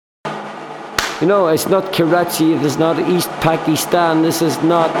You know, it's not Karachi, it is not East Pakistan, this is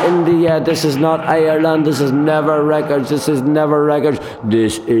not India, this is not Ireland, this is Never Records, this is Never Records,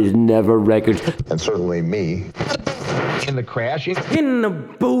 this is Never Records. And certainly me. In the crash. In the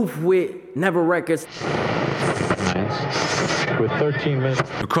booth with Never Records. Nice. With 13 minutes.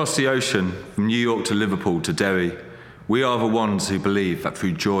 Across the ocean, from New York to Liverpool to Derry, we are the ones who believe that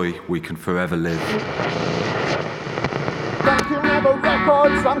through joy we can forever live. Thank you, Never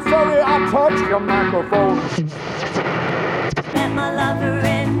Records. I'm sorry I touched your microphone. Met my lover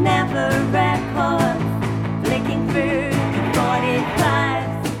in Never Records, flicking through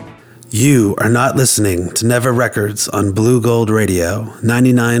 45. You are not listening to Never Records on Blue Gold Radio,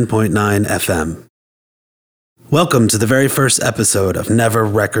 99.9 FM. Welcome to the very first episode of Never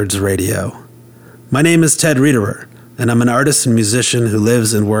Records Radio. My name is Ted Riederer, and I'm an artist and musician who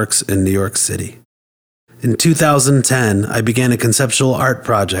lives and works in New York City. In 2010, I began a conceptual art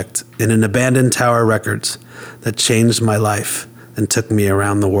project in an abandoned Tower Records that changed my life and took me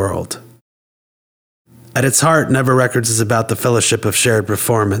around the world. At its heart, Never Records is about the fellowship of shared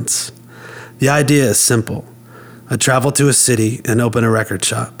performance. The idea is simple. I travel to a city and open a record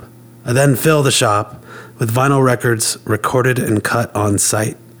shop. I then fill the shop with vinyl records recorded and cut on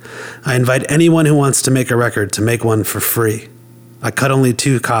site. I invite anyone who wants to make a record to make one for free. I cut only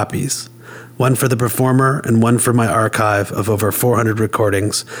 2 copies. One for the performer and one for my archive of over 400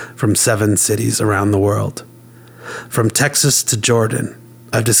 recordings from 7 cities around the world. From Texas to Jordan,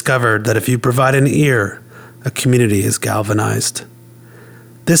 I've discovered that if you provide an ear, a community is galvanized.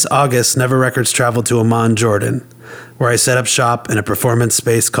 This August, Never Records traveled to Amman, Jordan, where I set up shop in a performance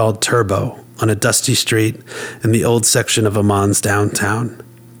space called Turbo on a dusty street in the old section of Amman's downtown.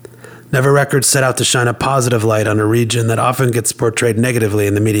 Never Records set out to shine a positive light on a region that often gets portrayed negatively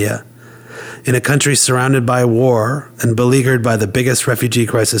in the media. In a country surrounded by war and beleaguered by the biggest refugee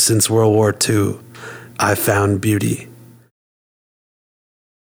crisis since World War II, I found beauty.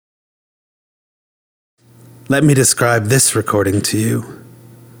 Let me describe this recording to you.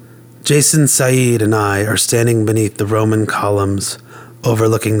 Jason Saeed and I are standing beneath the Roman columns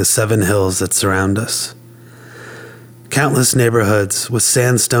overlooking the 7 hills that surround us. Countless neighborhoods with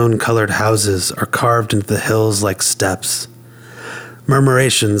sandstone-colored houses are carved into the hills like steps.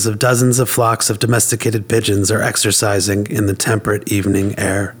 Murmurations of dozens of flocks of domesticated pigeons are exercising in the temperate evening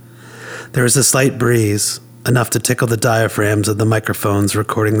air. There is a slight breeze, enough to tickle the diaphragms of the microphones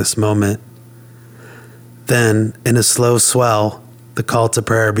recording this moment. Then, in a slow swell, the call to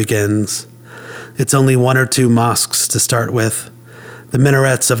prayer begins. It's only 1 or 2 mosques to start with. The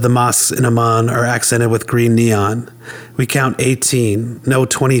minarets of the mosques in Amman are accented with green neon. We count 18, no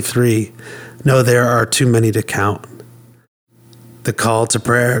 23. No, there are too many to count. The call to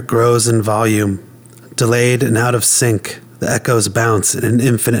prayer grows in volume. Delayed and out of sync, the echoes bounce in an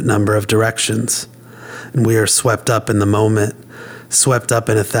infinite number of directions. And we are swept up in the moment, swept up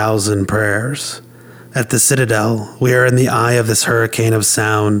in 1,000 prayers. At the Citadel, we are in the eye of this hurricane of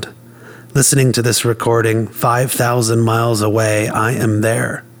sound. Listening to this recording 5,000 miles away, I am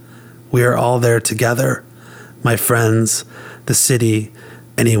there. We are all there together. My friends, the city,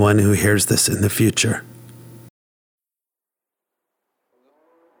 anyone who hears this in the future.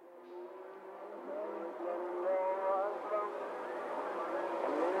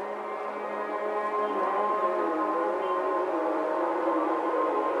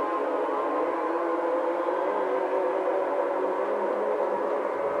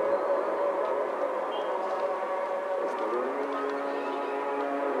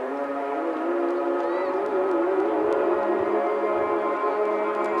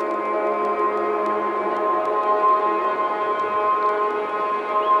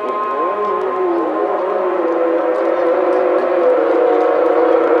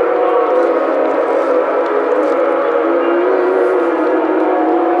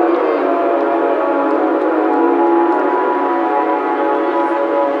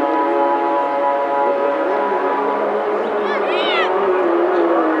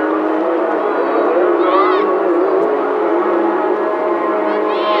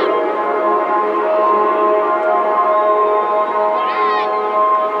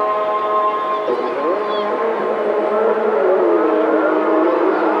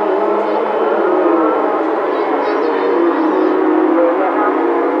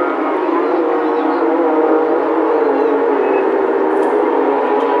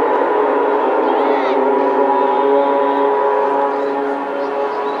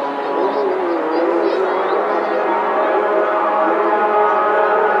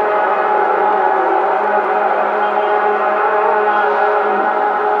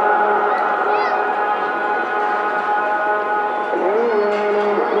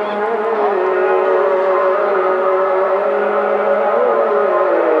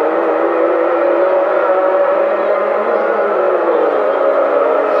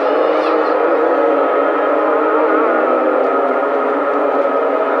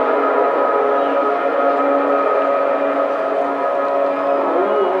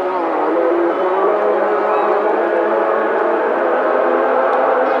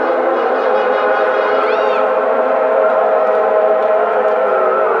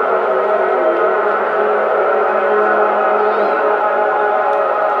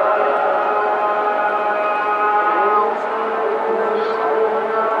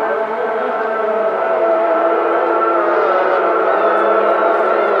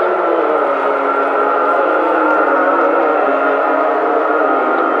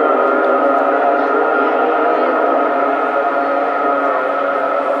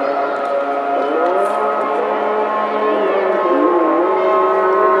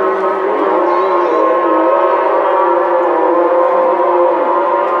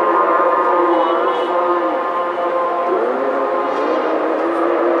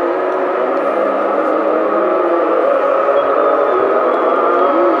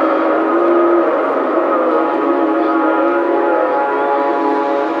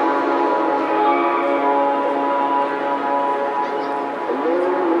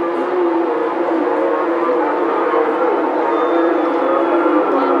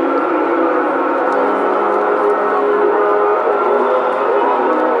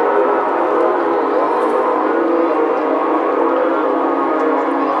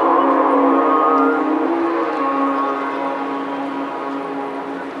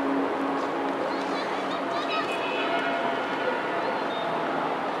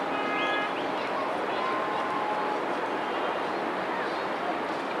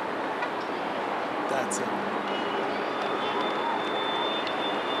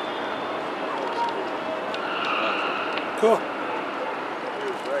 Cool.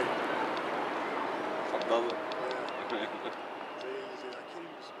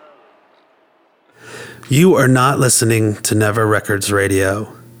 You are not listening to Never Records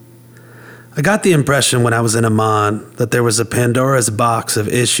Radio. I got the impression when I was in Amman that there was a Pandora's box of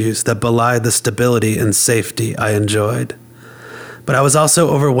issues that belied the stability and safety I enjoyed. But I was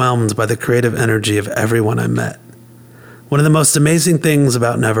also overwhelmed by the creative energy of everyone I met. One of the most amazing things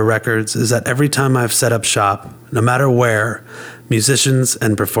about Never Records is that every time I've set up shop, no matter where, musicians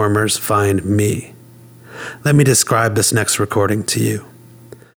and performers find me. Let me describe this next recording to you.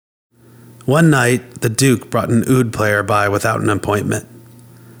 One night, the Duke brought an oud player by without an appointment.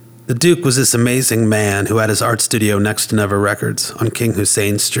 The Duke was this amazing man who had his art studio next to Never Records on King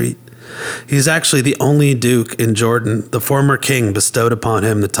Hussein Street. He's actually the only Duke in Jordan the former king bestowed upon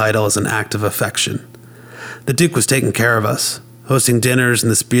him the title as an act of affection. The Duke was taking care of us, hosting dinners in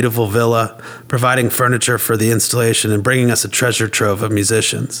this beautiful villa, providing furniture for the installation, and bringing us a treasure trove of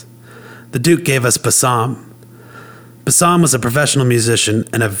musicians. The Duke gave us Bassam. Bassam was a professional musician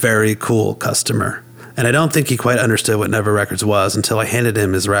and a very cool customer, and I don't think he quite understood what Never Records was until I handed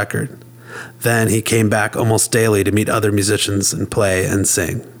him his record. Then he came back almost daily to meet other musicians and play and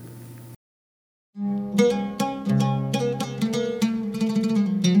sing.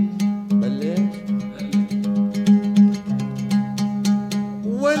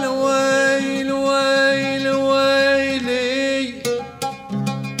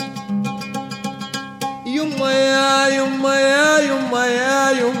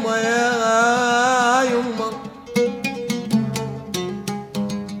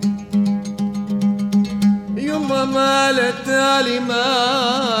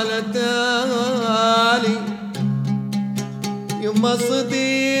 يما صديق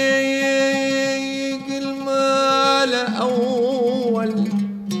المال أول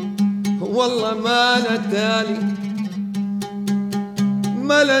والله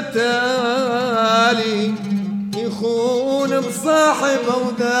ما لتالي يخون بصاحبه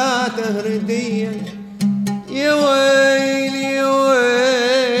وذاته هردية يا ويلي يا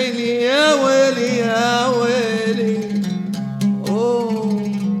ويلي يا ويلي يا ويلي أوه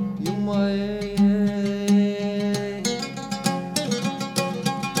يما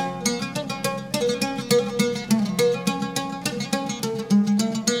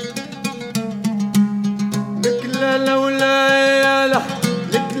لك لا لولا يا لا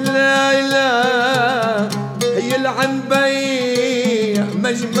لك لا لا هي العنبية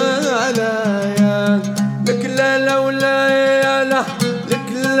مجمالة يا لك لا لولا يا لا لك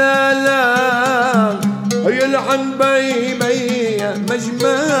لا لا هي العنبية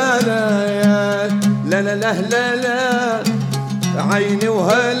مجمالة يا لا لا لا لا لا عيني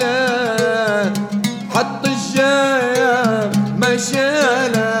وهلا حط الجاية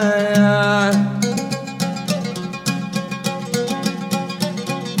مشالة يا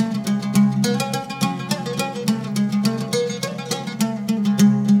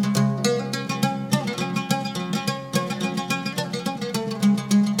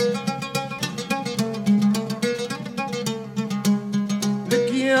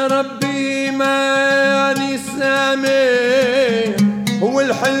يا ربي ماني سامع هو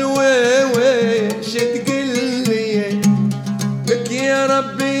الحلوة وش تقلي لك يا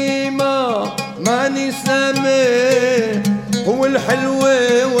ربي ماني سامع هو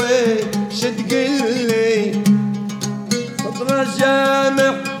الحلوة وش تقلي صدر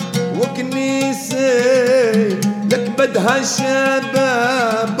جامع وكنيسة لك بدها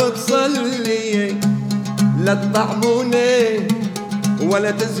الشباب تصلي لا تطعموني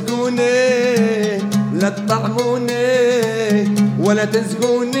ولا تزقوني لا تطعموني ولا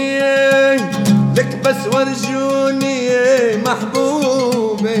تزقوني لك بس ورجوني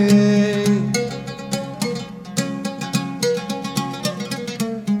محبوبي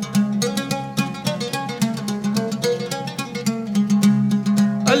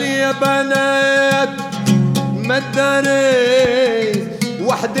قال يا بنات ما تدري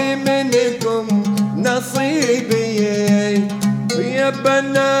وحدي منكم نصيبي يا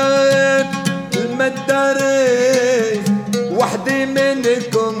بنات المدارس وحدي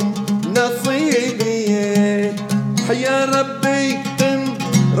منكم نصيبي يا ربي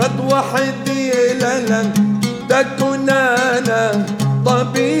تمرض وحدي لا تكون انا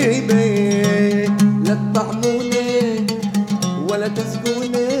طبيبي لا تطعموني ولا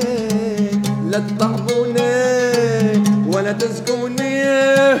تسقوني لا تطعموني ولا تسقوني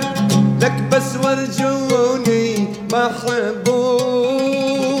لك بس ورجوني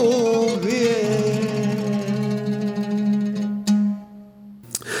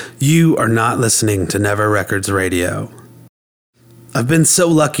You are not listening to Never Records Radio. I've been so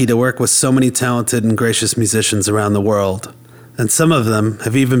lucky to work with so many talented and gracious musicians around the world, and some of them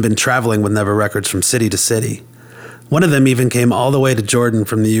have even been traveling with Never Records from city to city. One of them even came all the way to Jordan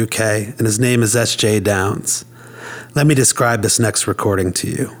from the UK, and his name is S.J. Downs. Let me describe this next recording to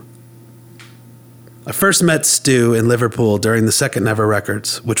you. I first met Stu in Liverpool during the second Never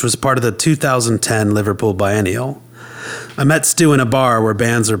Records, which was part of the 2010 Liverpool Biennial. I met Stu in a bar where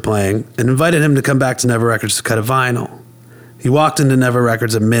bands were playing and invited him to come back to Never Records to cut a vinyl. He walked into Never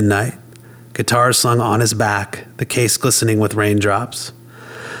Records at midnight, guitars slung on his back, the case glistening with raindrops.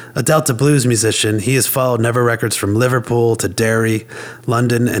 A Delta blues musician, he has followed Never Records from Liverpool to Derry,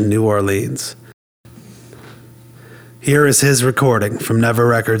 London, and New Orleans. Here is his recording from Never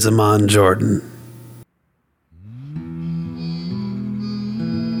Records Amman, Jordan.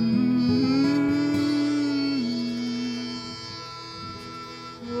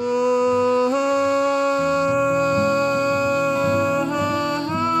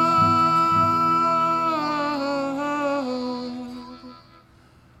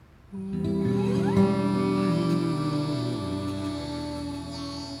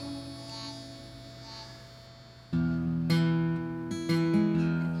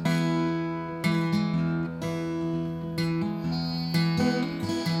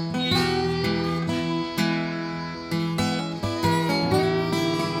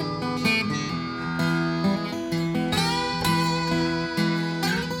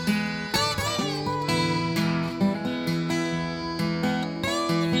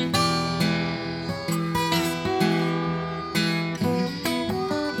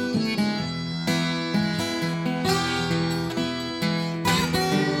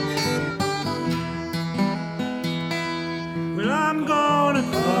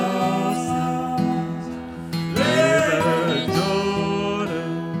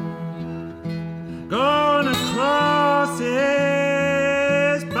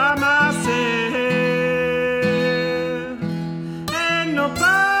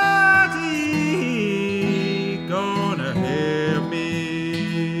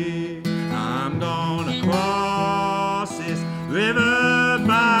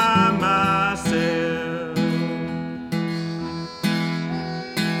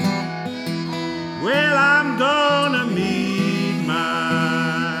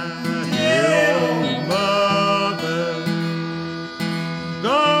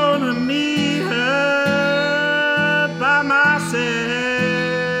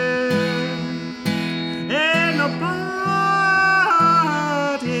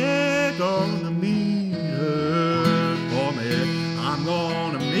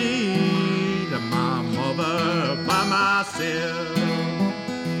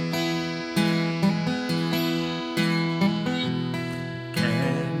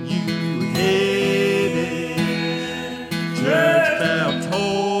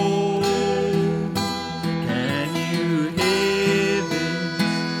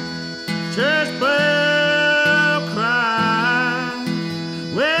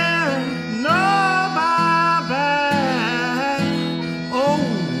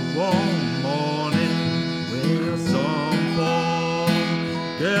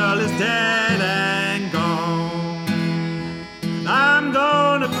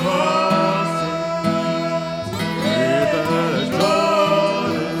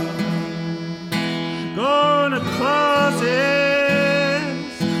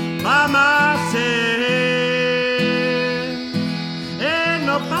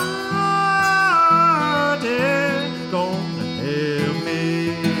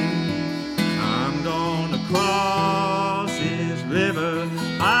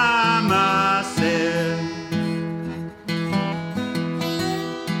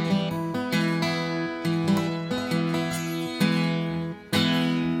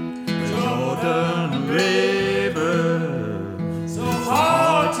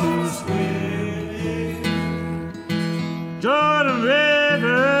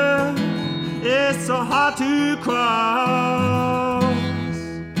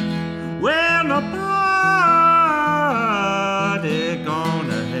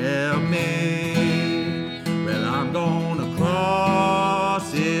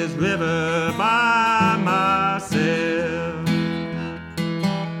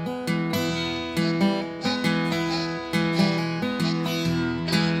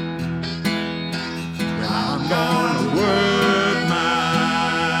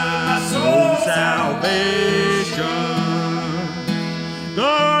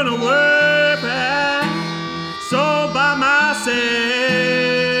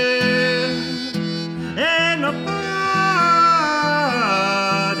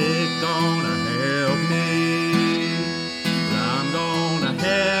 Nobody gonna help me. I'm gonna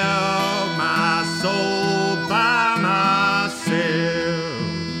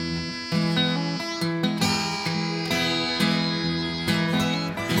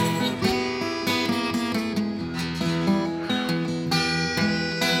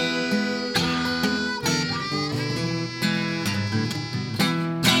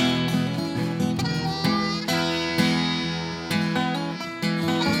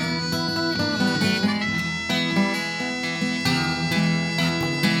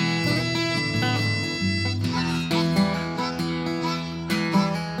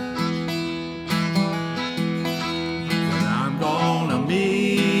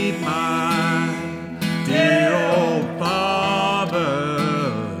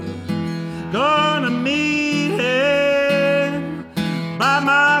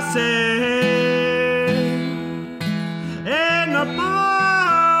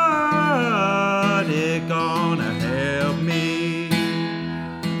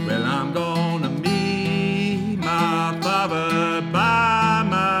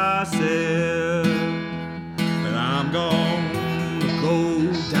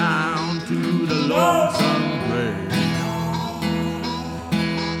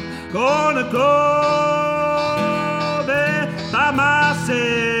gonna go there by myself.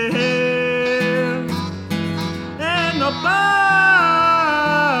 Ain't nobody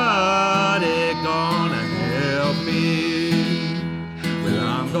gonna help me. Well,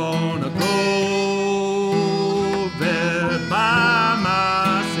 I'm gonna go there by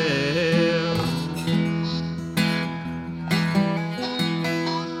myself.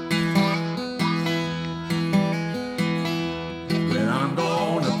 Well, I'm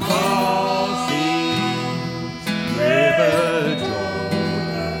gonna cross this river Jordan.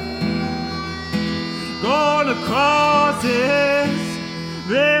 Gonna cross this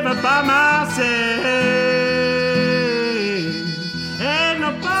river by myself. Ain't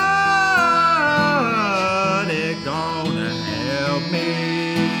nobody gonna help me.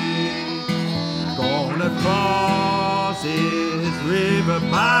 Gonna cross this river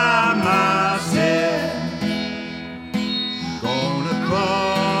by myself. Gonna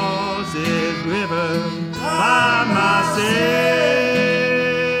cross this river by myself.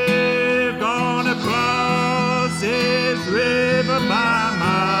 Gonna cross this river by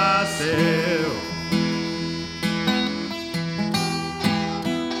myself.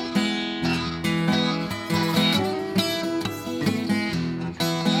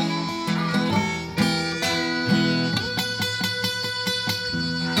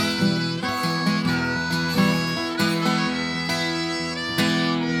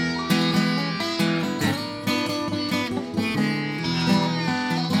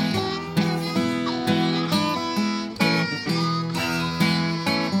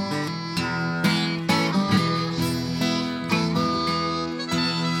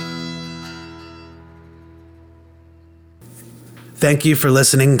 Thank you for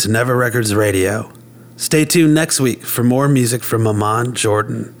listening to Never Records Radio. Stay tuned next week for more music from Amon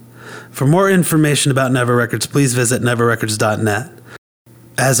Jordan. For more information about Never Records, please visit neverrecords.net.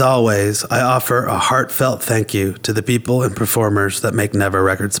 As always, I offer a heartfelt thank you to the people and performers that make Never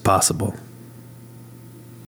Records possible.